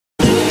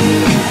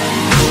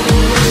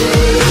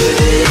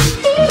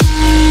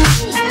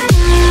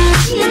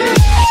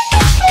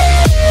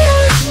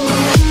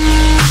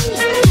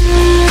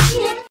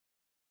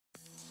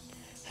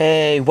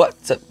Hey,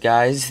 what's up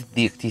guys?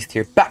 The Ductist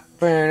here, back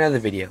for another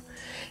video.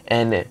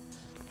 And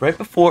right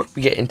before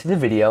we get into the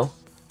video,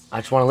 I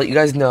just want to let you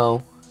guys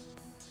know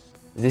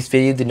this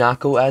video did not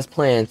go as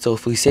planned. So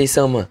if we say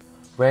some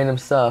random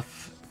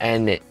stuff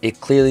and it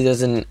clearly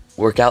doesn't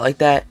work out like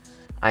that,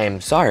 I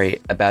am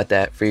sorry about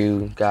that for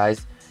you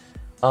guys.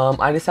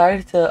 I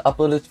decided to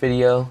upload this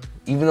video,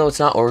 even though it's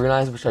not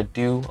organized, which I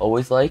do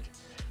always like.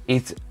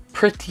 It's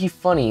pretty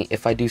funny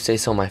if I do say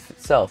so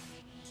myself.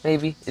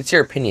 Maybe. It's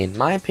your opinion.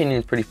 My opinion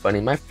is pretty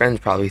funny. My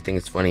friends probably think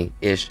it's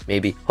funny-ish,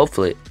 maybe.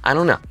 Hopefully. I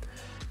don't know.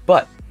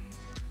 But,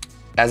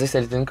 as I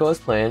said, it didn't go as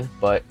planned,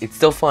 but it's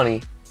still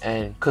funny.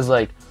 And, because,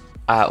 like,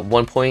 at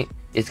one point,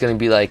 it's going to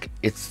be like,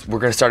 we're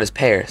going to start as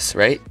pairs,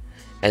 right?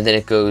 And then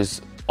it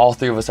goes, all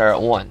three of us are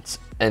at once.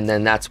 And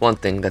then that's one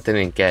thing that they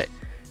didn't get.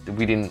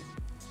 We didn't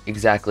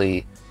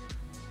exactly,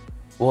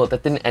 well,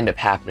 that didn't end up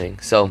happening.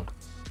 So,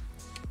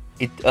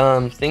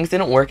 things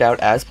didn't work out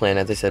as planned,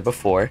 as I said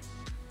before.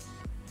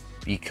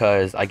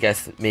 Because I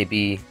guess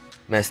maybe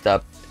messed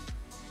up,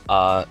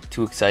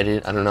 too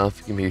excited. I don't know if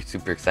you can be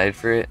super excited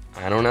for it.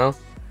 I don't know.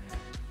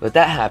 But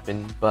that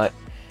happened. But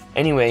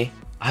anyway,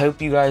 I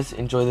hope you guys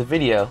enjoy the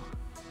video.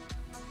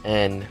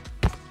 And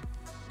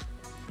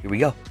here we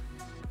go.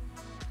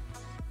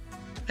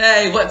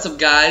 Hey, what's up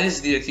guys? This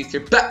is the Ductist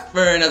here, back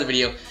for another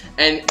video.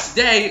 And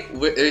today,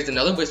 there's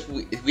another whisper,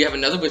 we have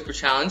another whisper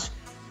challenge.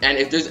 And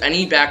if there's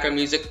any background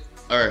music,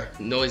 or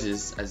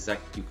noises, as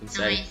you can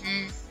say.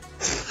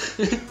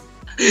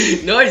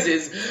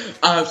 Noises.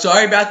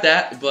 Sorry about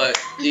that,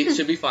 but it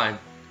should be fine.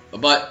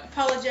 But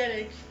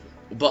apologetic.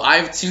 But I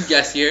have two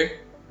guests here.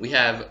 We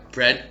have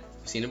Bread.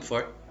 You've seen it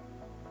before.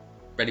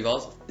 Bready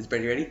Balls. Is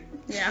Bready ready?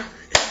 Yeah.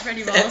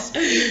 Bready Balls.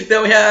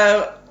 Then we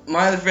have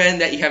my other friend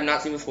that you have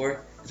not seen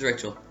before. It's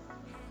Rachel.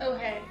 Oh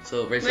hey.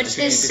 So Rachel, which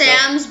is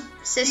Sam's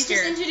sister. You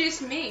just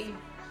introduced me.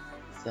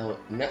 So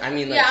I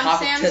mean, like, yeah, I'm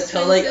Sam's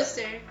twin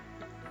sister.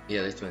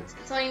 Yeah, they're twins.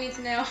 That's all you need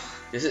to know.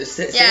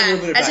 Say yeah, a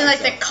little bit about as in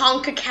like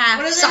yourself. the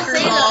CONCACAF soccer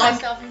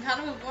dog. I'm kind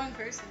of a boring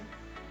person.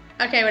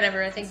 Okay,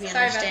 whatever. I think we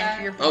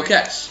understand. You're boring.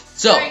 Okay,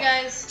 so sorry,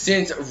 guys.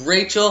 Since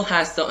Rachel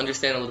has to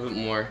understand a little bit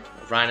more,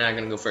 Ryan and I are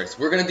gonna go first.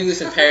 We're gonna do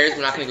this in pairs.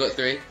 We're not gonna go at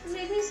three. It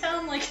makes me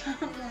sound like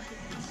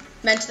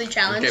mentally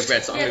challenged. Okay,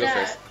 Brett. So I'm gonna go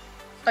first.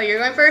 Oh, you're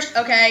going first?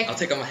 Okay. I'll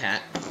take off my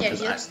hat. Yeah,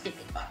 you look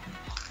stupid.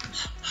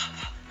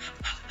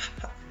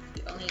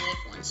 You only live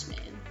once, man.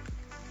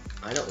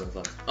 I don't live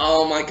once.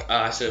 Oh my god,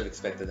 I should have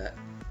expected that.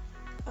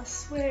 I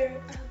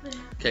swear.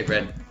 Okay,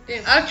 Brett.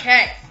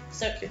 Okay.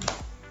 So.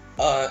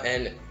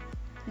 And.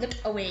 Look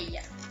away.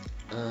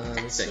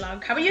 Let's see.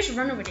 Slug. How about you just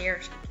run over there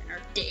or something? Or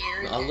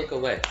dare. I'll look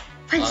away.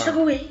 Fine, just look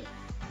away.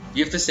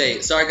 You have to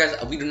say, sorry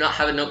guys, we do not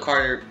have a note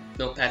card or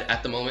notepad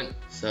at the moment,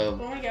 so.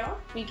 You want me to go?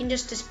 We can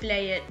just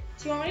display it.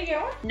 Do you want me to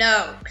go?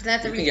 No, because I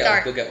have to you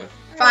restart. Go get one.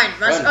 Fine.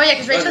 Run. Oh yeah,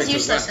 because Rachel's Run,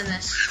 useless run. in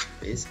this.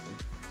 Basically.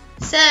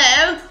 So,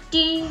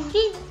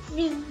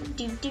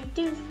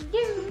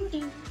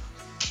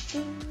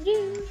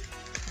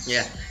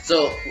 yeah.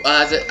 So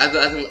as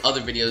in other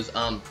videos,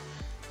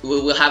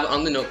 we'll have it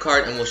on the note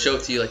card and we'll show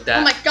it to you like that.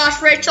 Oh my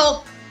gosh,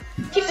 Rachel!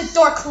 Keep the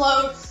door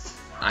closed.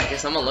 I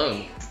guess I'm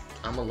alone.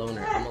 I'm a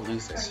loner. I'm a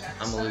loser.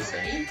 I'm a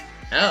loser.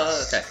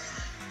 Oh, okay.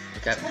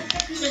 Okay.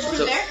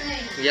 So,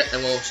 yeah,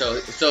 and we'll show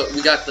it. So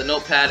we got the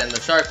notepad and the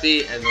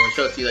Sharpie, and we'll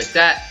show it to you like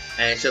that,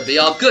 and it should be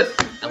all good.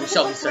 And we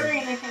shall be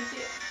starting.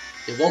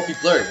 It won't be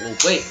blurred. We'll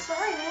wait.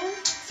 Sorry, man.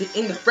 Sit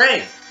in the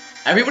frame.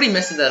 Everybody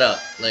messes that up.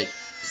 Like,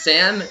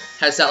 Sam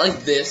has that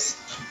like this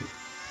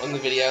on the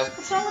video.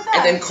 What's wrong with that?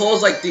 And then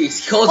Cole's like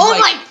these. Cole's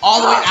like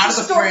all the way out of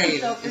the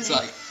frame. It's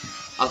like,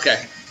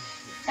 okay.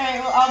 Alright,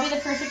 well, I'll be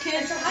the perfect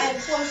kid. How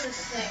close this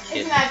thing?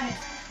 It's a magnet.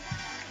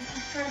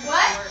 For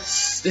what?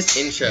 This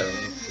intro,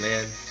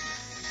 man.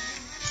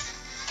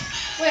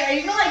 Wait, are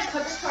you gonna like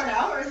cut this part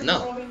out, or is it No.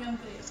 all being on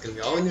video? It's gonna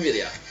be all in the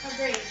video. Oh,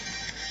 great.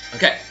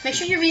 Okay. Make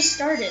sure you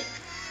restart it.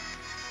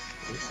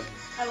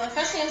 I love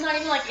how Sam's not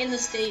even like in the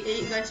state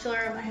that you guys still are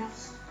at my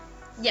house.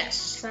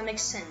 Yes, that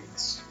makes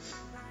sense.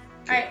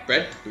 Alright.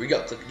 Brett, here we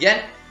go. Click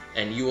again,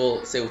 and you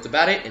will say what's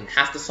about it. In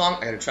half the song,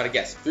 I gotta try to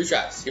guess. 3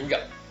 tries. Here we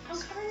go. I'm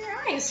covering your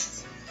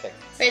eyes. Okay.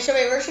 Wait,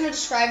 we're just gonna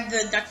describe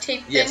the duct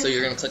tape thing? Yeah, so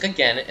you're gonna click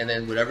again, and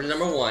then whatever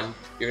number 1,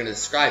 you're gonna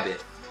describe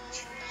it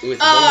with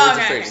oh, one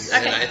word okay, phrase, okay.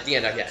 and then at the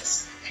end I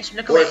guess. Okay, so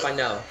look Or away. if I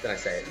know, then I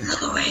say it.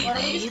 Look away, Why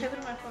don't you babe. just type it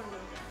on my phone?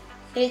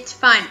 It's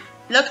fine.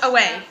 Look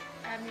away.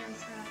 Add me on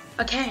Snap.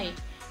 Okay,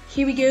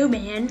 here we go,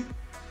 man.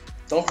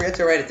 Don't forget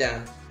to write it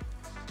down.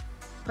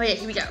 Oh yeah,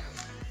 here we go.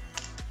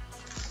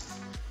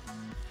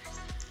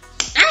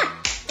 Ah!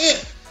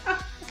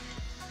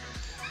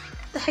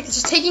 The heck, it's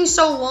just taking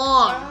so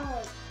long.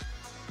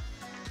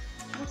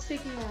 What's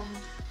taking long?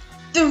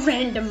 The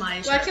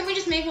randomizer. Why can't we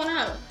just make one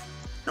up?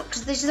 No,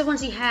 because these are the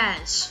ones he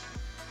has.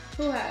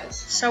 Who has?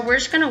 So we're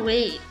just gonna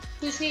wait.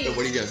 Who's he? So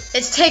what are you doing?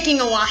 It's taking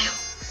a while.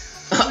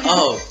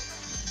 Oh.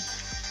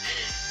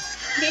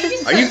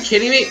 Are you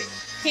kidding me?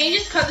 Can you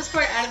just cut this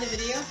part out of the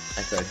video?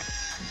 I could.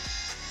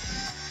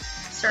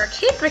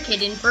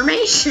 Certificate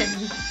information.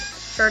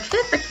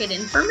 Certificate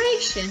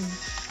information.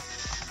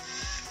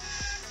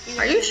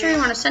 Are you sure you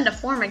want to send a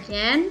form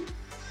again?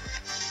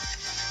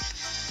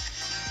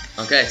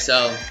 Okay,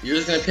 so you're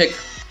just gonna pick.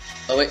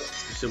 Oh wait,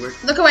 super.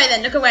 Look away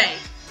then. Look away.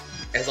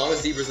 As long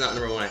as zebra's not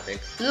number 1, I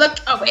think. Look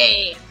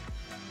away.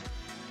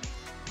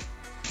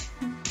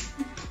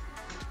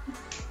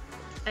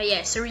 Oh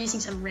yeah, so we're using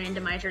some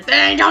randomizer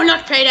thing. Don't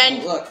look,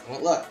 Peyton.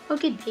 Won't look. Oh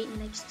good, Peyton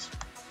likes this.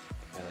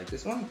 I like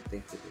this one. I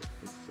think this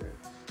is good.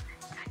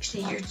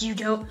 Actually, you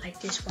don't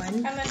like this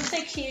one. I meant to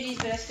say cuties,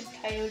 but I said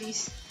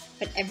coyotes.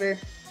 Whatever.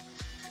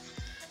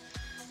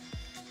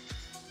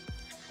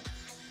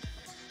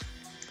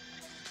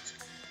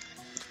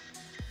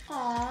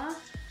 Aww.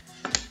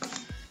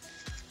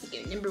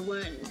 You're number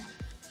 1.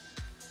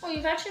 Oh,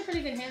 you've actually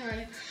pretty good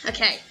handwriting.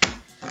 Okay.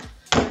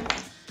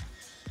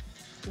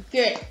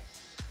 Good.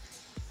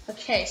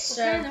 Okay,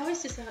 so. What kind of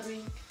noise does that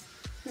make?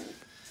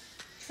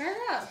 Turn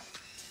it up.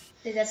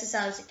 That's as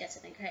loud as it gets, I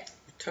think. Okay.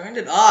 Turned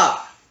it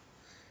off.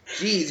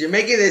 Jeez, you're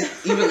making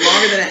this even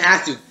longer than it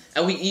has to.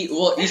 And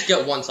we'll each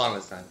get 1 song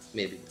this time,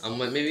 maybe.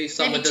 Maybe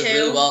someone does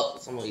really well.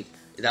 Someone will eat.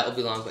 That will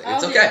be long, but it's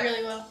I'll okay. do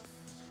really well.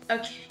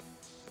 Okay.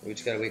 We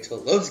just gotta wait till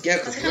it loads again.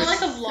 It's kind of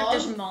like a vlog.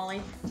 There's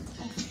Molly.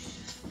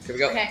 Here we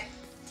go. Okay.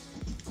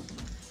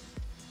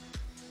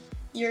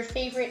 Your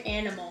favorite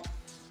animal.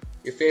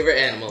 Your favorite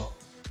animal.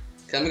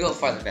 Let me go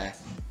farther back.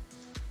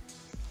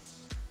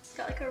 It's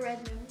got like a red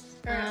nose.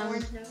 Or an Um,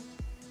 orange nose.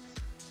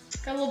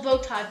 Got a little bow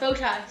tie. Bow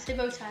tie. Say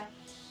bow tie.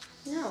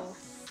 No.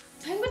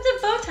 I'm with the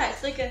bow tie.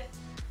 It's like a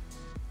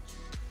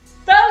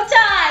bow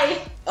tie.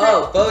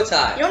 Oh, bow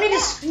tie. You don't need to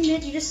scream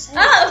it, you just say it.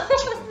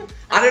 Oh.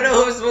 I don't know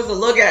who I'm supposed to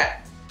look at.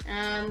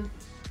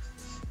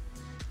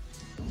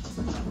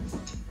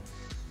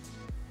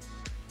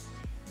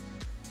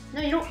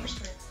 No, you don't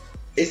whisper it.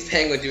 It's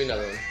Penguin. Do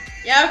another one.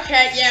 Yeah,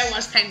 okay. Yeah, it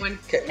was Penguin.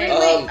 Okay. Wait,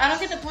 wait. I don't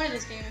get the point of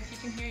this game if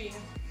you can hear you.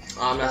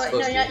 I'm not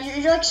supposed to.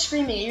 You're like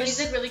screaming. But is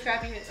it really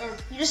cracking it? Or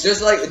you just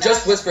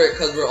Just whisper it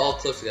because we're all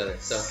close together.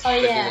 So. Oh,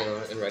 yeah.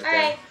 And write it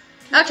Alright.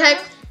 down. Okay,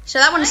 so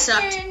that one My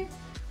sucked. turn.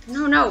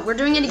 No, we're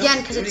doing it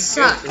again because it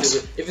sucked.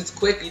 If it's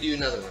quick, you do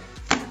another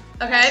one.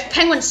 Okay,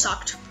 Penguin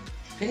sucked.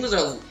 Penguins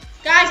are.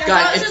 Guys, I thought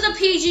Guys, this was a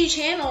PG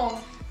channel.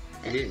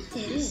 It is.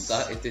 It is.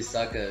 If they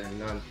suck a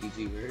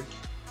non-PG word.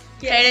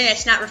 Okay, then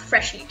it's not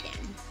refreshing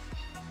again.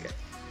 Okay.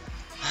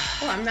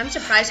 Oh, I'm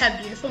surprised how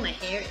beautiful my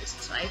hair is.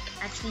 It's like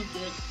actually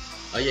good.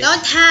 Oh yeah.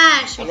 Don't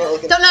touch me. I'm not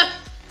looking- Don't look.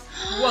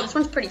 Whoa, this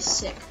one's pretty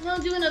sick. No,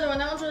 do another one.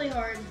 That one's really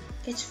hard.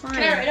 It's fine.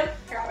 Can I write them?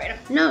 Here, I'll write them.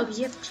 No, because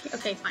you have to.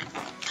 Okay, fine.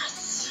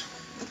 Yes.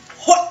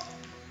 What?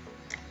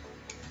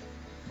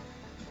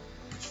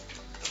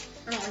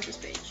 I don't like this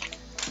page.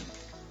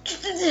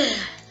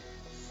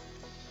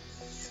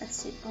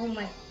 That's it. Oh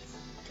my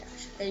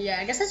gosh. Yeah,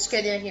 I guess that's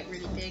good. They get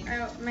really big.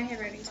 My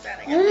handwriting's bad.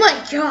 Oh my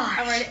I'll gosh.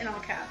 write it in all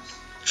caps.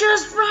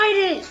 Just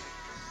write it.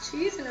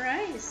 Cheese and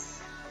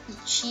rice.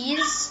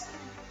 Cheese.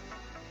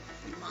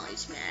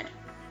 Molly's mad.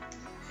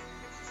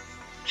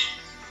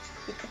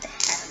 You put the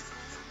hat on.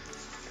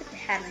 Put the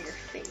hat on your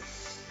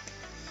face.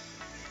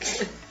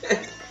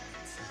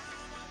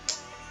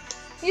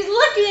 He's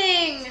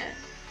looking.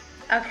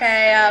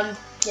 Okay,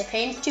 yeah,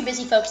 Payne's too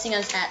busy focusing on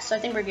his hat, so I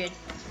think we're good.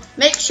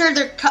 Make sure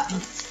they're cut.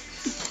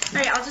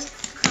 Alright, I'll just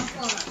crumple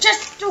them up.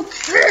 Just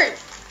okay.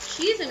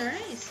 Cheese and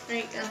rice. There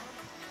you go.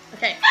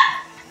 Okay.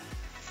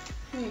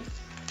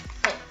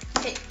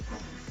 Hey.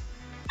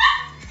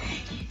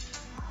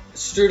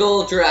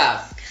 Strudel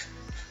giraffe.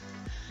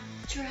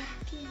 Dragon.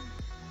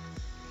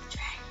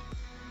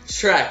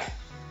 Shrek.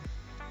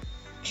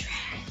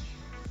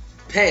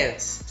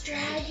 Pants.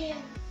 Dragon.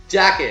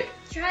 Jacket.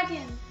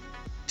 Dragon.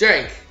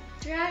 Drink.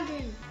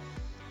 Dragon.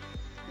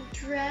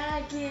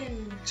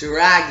 Dragon.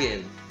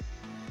 Dragon.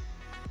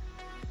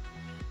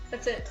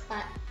 That's it.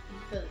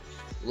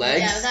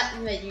 Legs. Yeah, that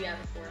made you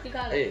out before. You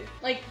got Hey. it.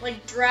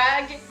 Like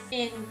drag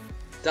in.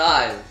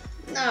 Dive.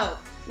 No.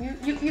 You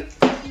got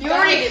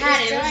already it.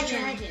 had it. It's It was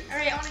dragon. dragon.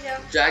 Alright, I wanna go.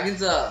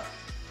 Dragon's a.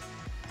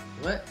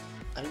 What?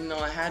 I didn't know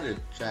I had a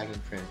dragon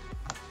print.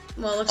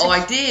 Well, it looks Oh,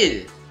 like. I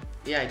did.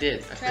 Yeah, I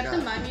did. I Can I play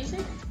forgot. my music?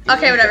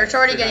 Okay, whatever. It's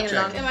already Forgot getting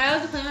dragon. long. Am I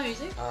allowed to play my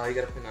music? Oh, you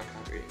gotta put on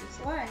copyright.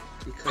 music. Why?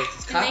 Because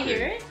it's Can they copyright.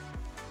 hear it?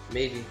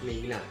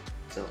 Maybe not.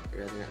 So I'd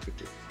rather not pick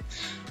it.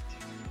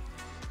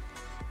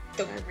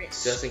 The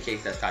wrist. Just in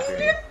case that's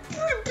copyrighted.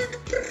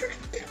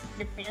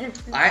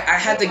 I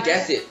had to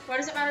guess it Why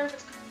does it matter if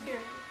it's here?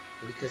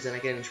 because then I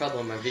get in trouble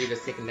and my video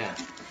gets taken down.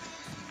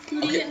 Who do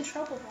you Okay. get in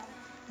trouble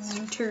by?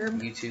 YouTube.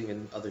 YouTube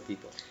and other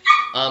people.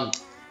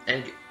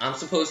 And I'm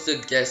supposed to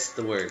guess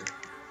the word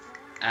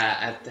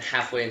at the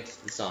halfway into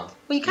the song.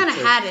 Well, you kind of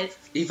Because had it.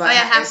 If Oh, I yeah,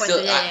 I halfway still,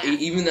 through, yeah, yeah.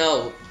 even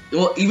though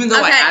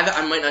I Okay. have it,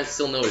 I might not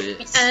still know what it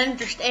is.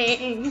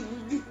 Understand.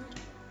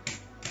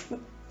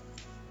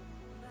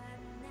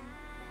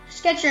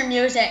 Just get your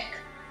music.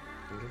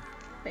 Okay.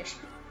 Wait,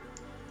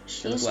 Look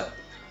she's what?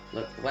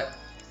 Look what?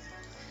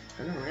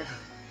 Turn around.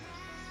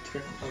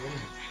 Turn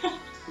around.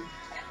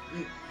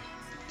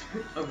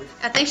 Turn around.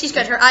 I think she's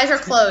good. Her eyes are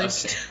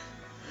closed.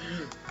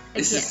 Okay.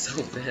 This is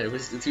so bad.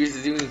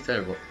 It's doing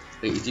terrible.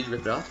 Wait, did you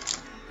rip it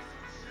off?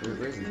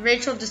 Where is it?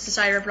 Rachel just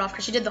decided to rip it off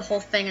because she did the whole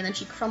thing and then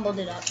she crumbled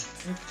it up.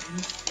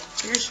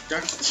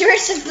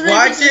 Yours is 3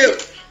 Why'd pieces.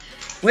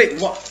 you? Wait,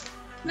 what?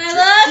 My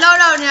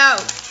luck. No.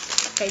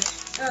 Okay.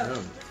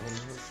 Oh.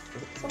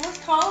 Someone's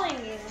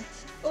calling you.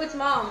 Oh, it's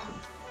mom.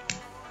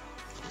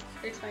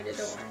 It's fine. Don't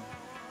worry.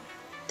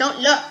 Don't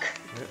look.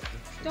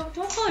 Don't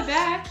call her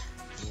back.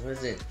 What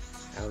is it?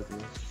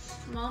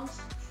 Mom's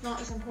not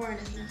as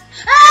important as me.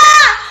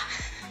 Ah!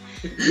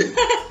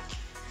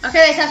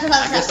 Okay, stop.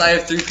 I guess I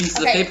have 3 pieces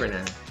of paper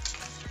now.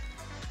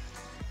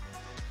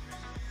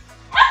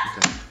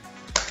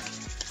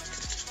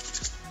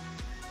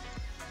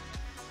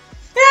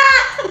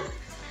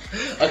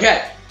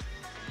 Okay.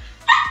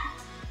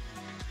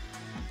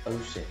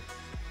 Oh shit.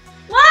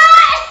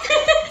 What?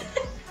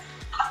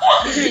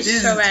 This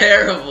is so bad.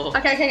 terrible.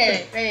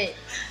 Okay, wait.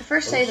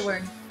 First say the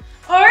word.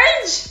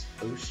 Orange.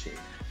 Oh shit.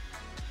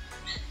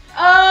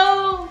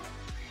 Oh.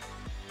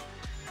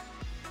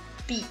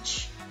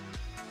 Beach.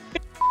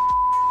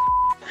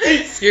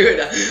 Dude,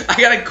 I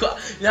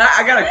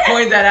gotta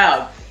coin that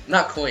out.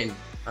 Not coin.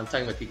 I'm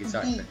talking about PK.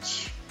 Sorry.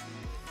 Beach.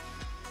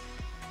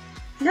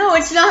 No,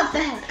 it's not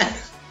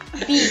that.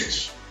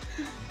 Beach.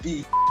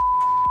 Beach.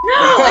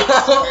 No,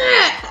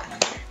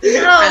 it's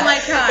not. Oh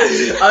my god.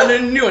 Oh, no,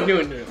 new one. You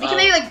can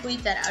maybe like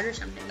bleep that out or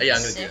something. Yeah,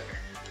 I'm gonna Sick.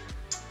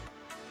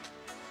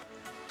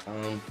 do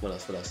it. What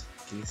else?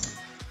 Give me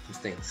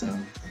some things.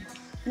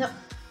 No.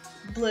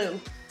 Blue.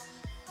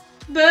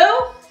 Boo.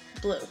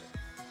 Blue.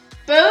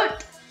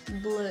 Boot.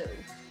 Blue.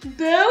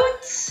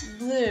 Boots.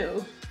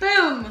 Blue.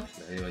 Boom.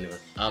 New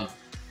one.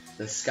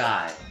 The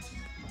sky.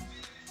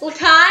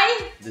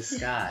 Lakai. The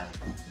sky.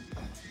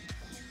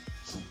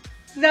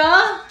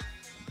 The.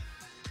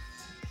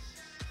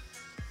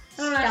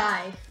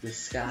 Sky. The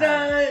sky.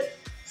 The.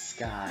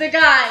 Sky. The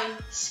guy.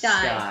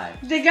 Sky.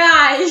 The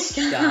guy.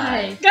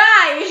 Sky.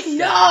 Guy.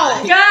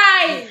 No.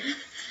 Guy.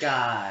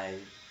 Sky.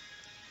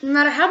 No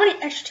matter how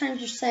many extra times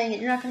you're saying it,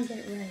 you're not gonna get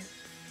it right.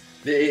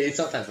 It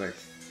sometimes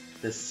works.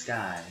 The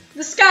sky.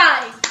 The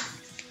sky.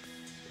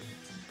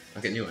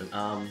 Okay, new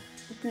one.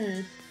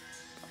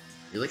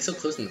 You're like so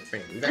close in the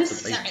frame. You got to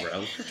Sorry. bro.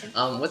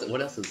 Okay.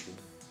 What else is good?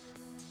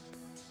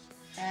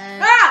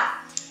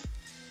 Ah.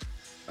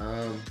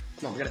 Come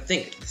on, we gotta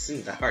think. This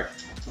isn't that hard.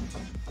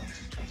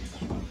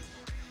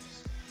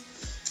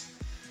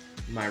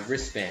 My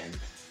wristband.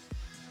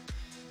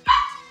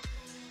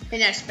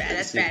 And that's bad.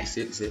 That's bad.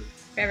 See it?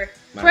 Forever.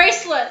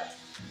 Bracelet.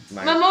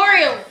 My,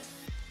 Memorial.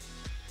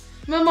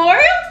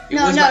 Memorial?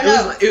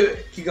 No.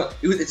 Keep going.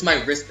 It's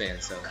my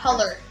wristband, so.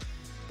 Color.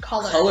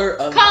 Color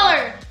of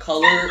Color.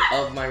 Color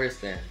of my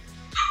wristband.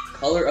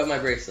 Color of my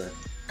bracelet.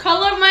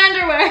 Color of my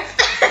underwear.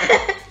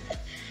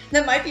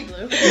 That might be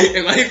blue.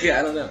 It might be.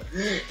 I don't know.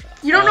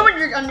 You don't know what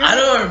your underwear. I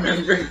don't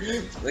remember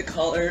the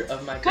color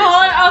of my.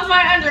 Color bracelet. of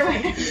my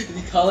underwear.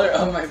 The color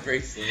of my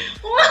bracelet.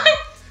 What?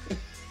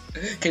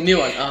 Okay, new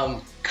one.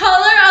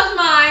 Color of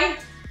my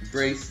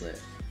Bracelet.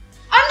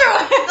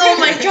 underwear. Oh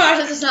my gosh,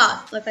 this does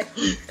not look like.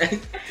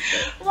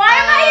 Why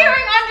am I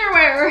hearing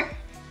underwear?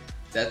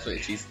 That's what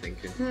she's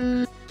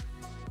thinking.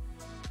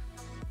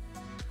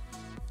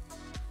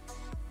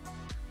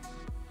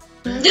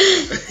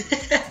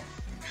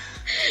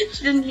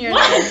 She didn't hear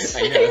What? that.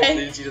 I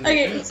know. She doesn't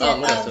Okay, think. so,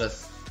 What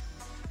else?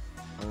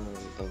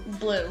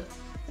 Blue.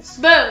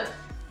 Boo.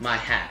 My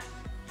hat.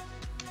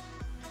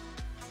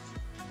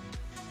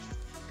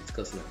 It's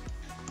close enough.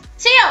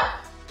 Teal.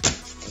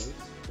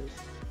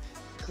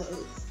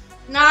 Close.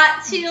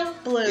 Not teal.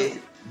 Blue.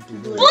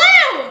 Blue.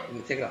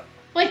 Blue. Take it off.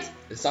 Wait.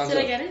 The song's Did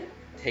I over. get it?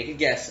 Take a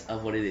guess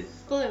of what it is.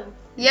 Blue.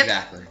 Yep.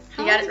 Exactly.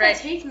 How You got long it did right.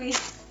 that take me?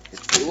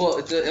 It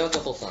was a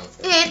whole song. So.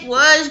 It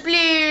was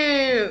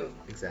blue.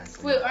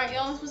 Exactly. Wait, aren't you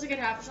only supposed to get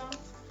half a song?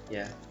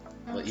 Yeah.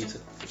 Oh, Well, you okay.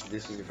 took.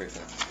 This was your first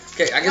time.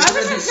 Okay, I Why guess we're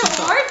was gonna do it two so songs.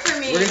 hard for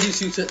me? We're gonna do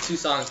two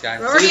songs, guys.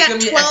 We're So already this is at gonna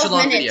be an 12 extra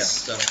long video. minutes.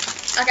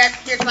 So. Okay,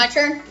 here's my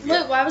turn.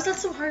 Wait, why was that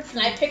so hard for Can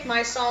me? I pick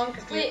my song?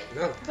 Wait,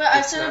 No. but I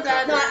it's said not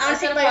bad. No, I copyright. want to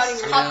said pick a my potty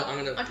word. top. I'm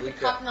gonna I can bleep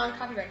pick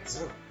non-copyrights.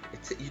 No.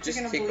 You just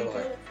You're take gonna it bleep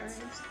away. it? Or it's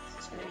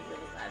gonna be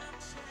really loud.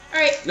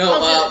 Alright. No, I'll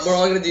do this. we're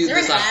only gonna do Is there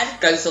this an song.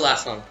 ad? Guys, it's the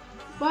last song.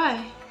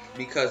 Why?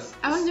 Because.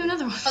 I want to do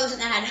another one. Oh, there's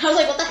an ad. I was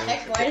like, what the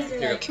heck? Why is Here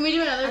there you like? Can we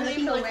do another I'm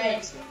video looking for like away.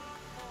 this?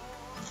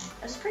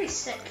 This is pretty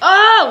sick.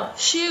 Oh,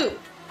 shoot.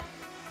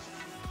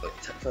 Wait,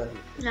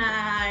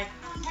 Nah.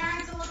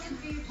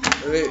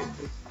 wait.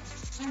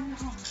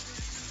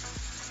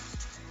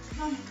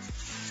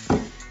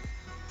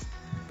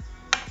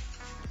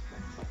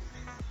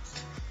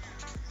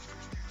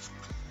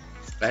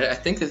 I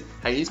think this.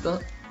 How do you spell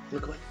it?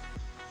 Look away.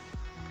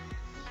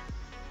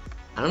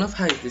 I don't know if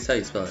this is how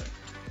you spell it.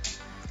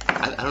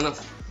 I don't know. If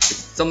it's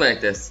something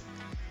like this.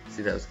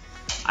 See those?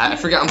 I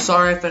forget. I'm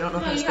sorry if I don't know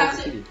No, how to you spell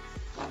have to- graffiti.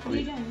 What are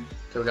you doing?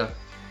 Here we go.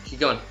 Keep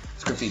going.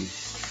 It's graffiti.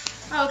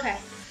 Oh, okay.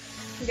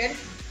 You good?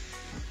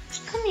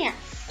 Come here.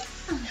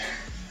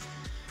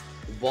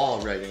 Wall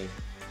writing.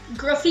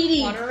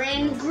 Graffiti. Water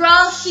rain. Shut up.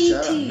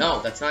 Graffiti.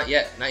 No, that's not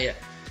yet. Not yet.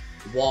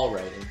 Wall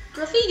writing.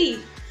 Graffiti.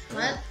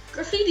 What?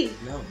 Graffiti.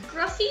 No.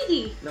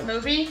 Graffiti. No.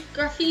 Movie.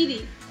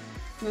 Graffiti.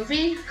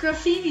 Movie.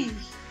 Graffiti.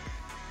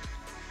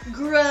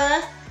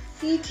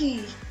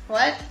 Graffiti.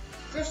 What?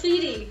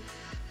 Graffiti.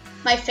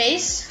 My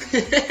face?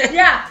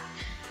 Yeah.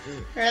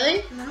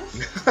 Really? No.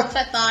 That's what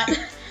I thought.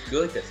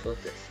 Go like this. Go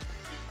like this.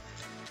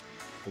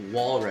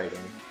 Wall writing.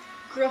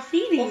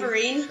 Graffiti.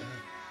 Wolverine.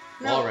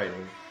 No. Wall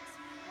writing.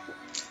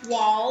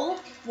 Wall.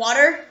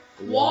 Water.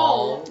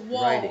 Wall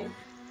Wall. writing.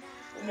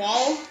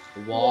 Wall.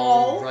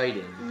 Wall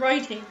writing.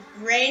 Writing.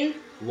 Rain.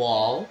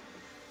 Wall.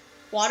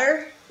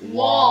 Water.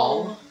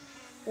 Wall.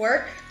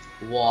 Work.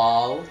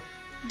 Wall.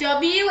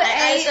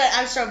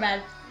 I'm so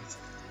bad.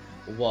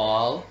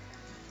 Wall.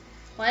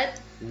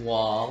 What?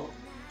 Wall.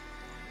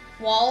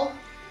 Wall.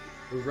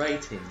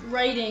 Writing.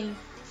 Writing.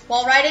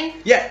 Wall writing?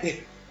 Yeah.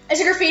 Is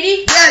it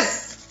graffiti?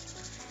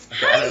 Yes.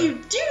 How do you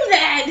do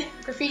that?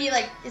 Graffiti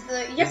like you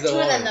have the two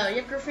of them one. though. You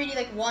have graffiti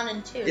like 1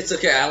 and 2. It's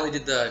okay. I only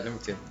did the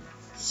number 2. Okay,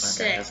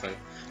 Sick. that's fine.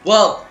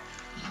 Well,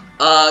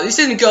 this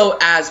didn't go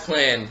as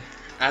planned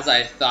as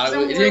I thought it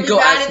would. It didn't go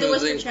as the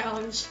smoothly. whisper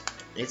challenge.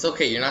 It's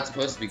okay. You're not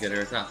supposed to be good,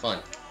 or it's not fun.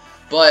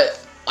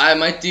 But I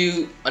might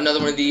do another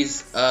one of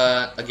these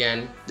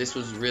again. This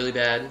was really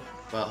bad,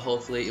 but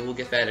hopefully it will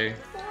get better.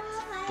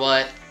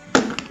 But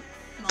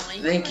Molly.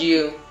 thank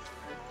you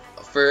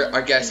for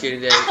our guests here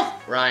today,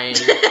 Ryan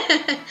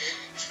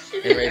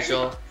and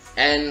Rachel,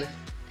 and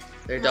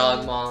their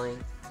dog Molly.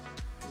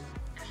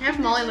 Have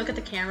Molly look at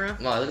the camera.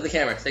 Molly, look at the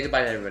camera. Say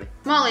goodbye to everybody.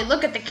 Molly,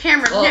 look at the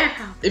camera Well,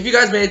 now. if you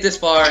guys made it this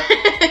far,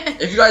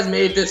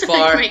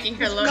 Making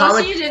her look.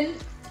 Comment- No, you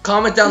didn't.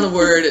 comment down the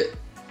word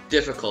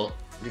difficult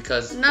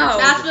because No.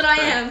 That's what I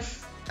am.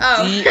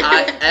 Oh.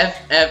 difficult.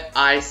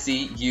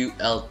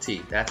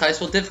 That's how you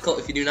spell difficult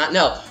if you do not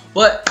know.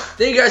 But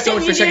thank you guys so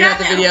much for If you checking do out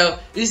the not know. video.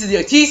 This is the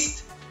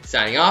Ductist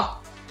signing off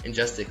and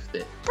just a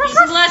bit. Peace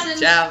and blessings.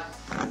 Ciao.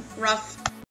 Rough.